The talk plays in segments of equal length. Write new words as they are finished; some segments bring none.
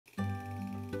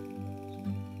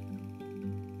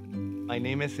My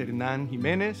name is Hernán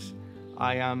Jiménez.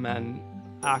 I am an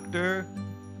actor,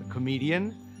 a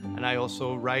comedian, and I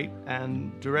also write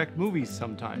and direct movies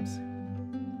sometimes.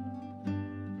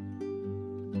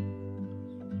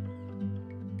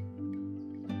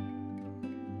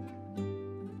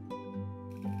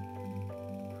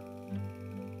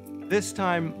 This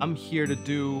time, I'm here to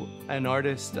do an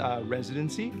artist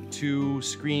residency to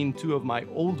screen 2 of my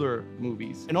older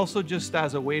movies, and also just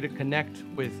as a way to connect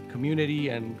with community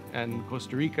and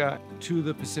Costa Rica to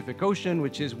the Pacific Ocean,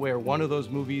 which is where one of those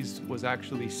movies was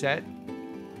actually set.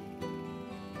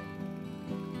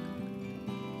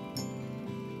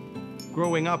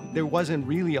 Growing up, there wasn't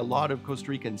really a lot of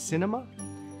Costa Rican cinema.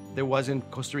 There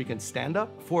wasn't Costa Rican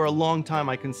stand-up. For a long time,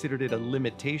 I considered it a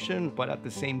limitation, but at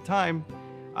the same time,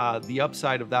 the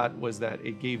upside of that was that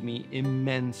it gave me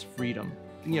immense freedom.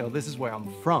 You know, this is where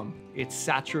I'm from. It's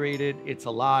saturated, it's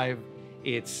alive,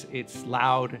 it's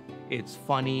loud, it's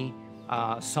funny.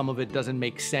 Some of it doesn't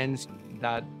make sense.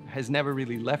 That has never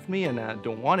really left me, and I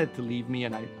don't want it to leave me.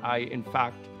 And I in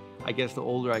fact, I guess the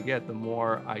older I get, the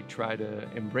more I try to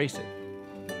embrace it.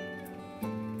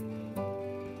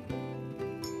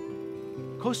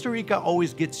 Costa Rica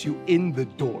always gets you in the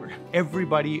door.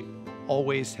 Everybody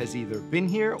always has either been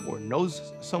here or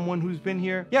knows someone who's been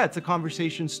here. Yeah, it's a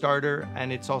conversation starter,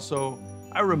 and it's also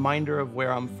a reminder of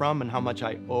where I'm from and how much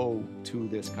I owe to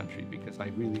this country, because I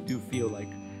really do feel like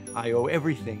I owe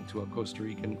everything to a Costa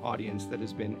Rican audience that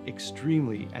has been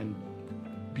extremely and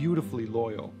beautifully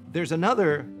loyal. There's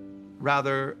another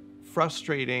rather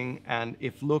frustrating, and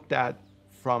if looked at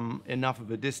from enough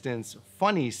of a distance,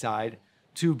 funny side,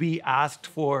 to be asked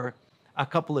for a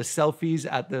couple of selfies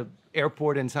at the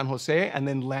airport in San Jose and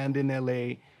then land in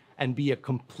LA and be a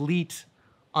complete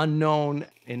unknown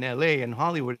in LA and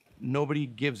Hollywood. Nobody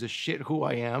gives a shit who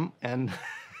I am, and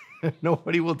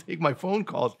nobody will take my phone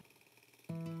calls.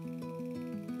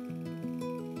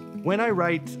 When I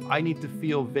write, I need to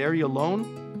feel very alone,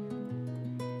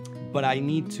 but I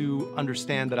need to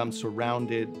understand that I'm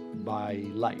surrounded by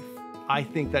life. I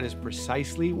think that is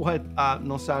precisely what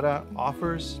Nosara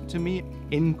offers to me.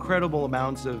 Incredible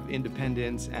amounts of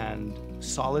independence and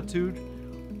solitude.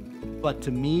 But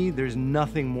to me, there's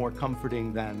nothing more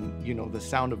comforting than, you know, the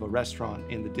sound of a restaurant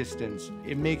in the distance.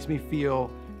 It makes me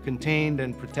feel contained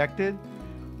and protected,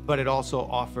 but it also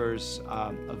offers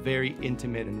a very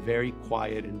intimate and very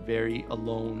quiet and very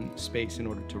alone space in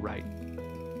order to write.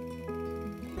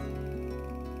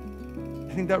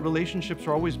 I think that relationships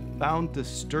are always bound to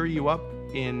stir you up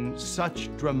in such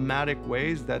dramatic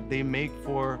ways that they make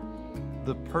for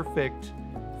the perfect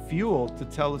fuel to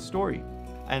tell a story.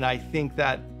 And I think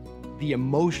that the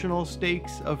emotional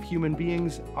stakes of human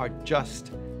beings are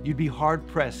just, you'd be hard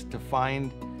pressed to find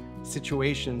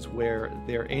situations where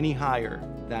they're any higher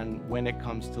than when it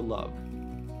comes to love.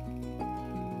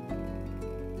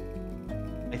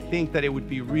 I think that it would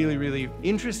be really, really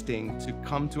interesting to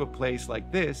come to a place like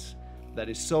this that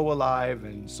is so alive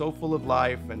and so full of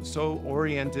life and so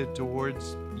oriented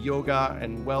towards yoga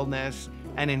and wellness,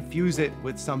 and infuse it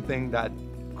with something that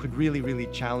could really, really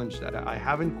challenge that. I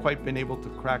haven't quite been able to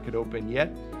crack it open yet,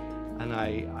 and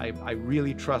I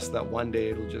really trust that one day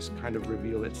it'll just kind of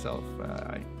reveal itself.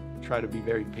 I try to be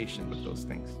very patient with those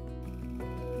things.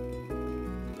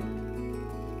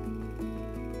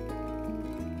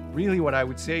 Really, what I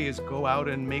would say is go out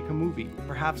and make a movie.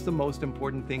 Perhaps the most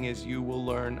important thing is you will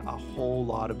learn a whole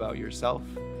lot about yourself.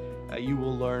 You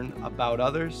will learn about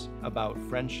others, about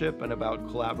friendship, and about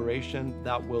collaboration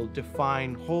that will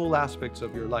define whole aspects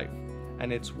of your life.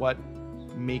 And it's what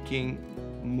making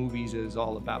movies is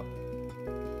all about.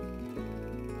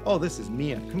 Oh, this is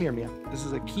Mia. Come here, Mia. This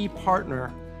is a key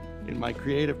partner in my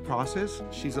creative process.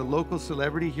 She's a local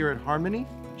celebrity here at Harmony.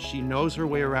 She knows her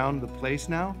way around the place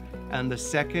now. And the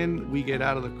second we get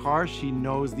out of the car, she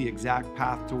knows the exact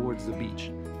path towards the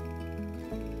beach.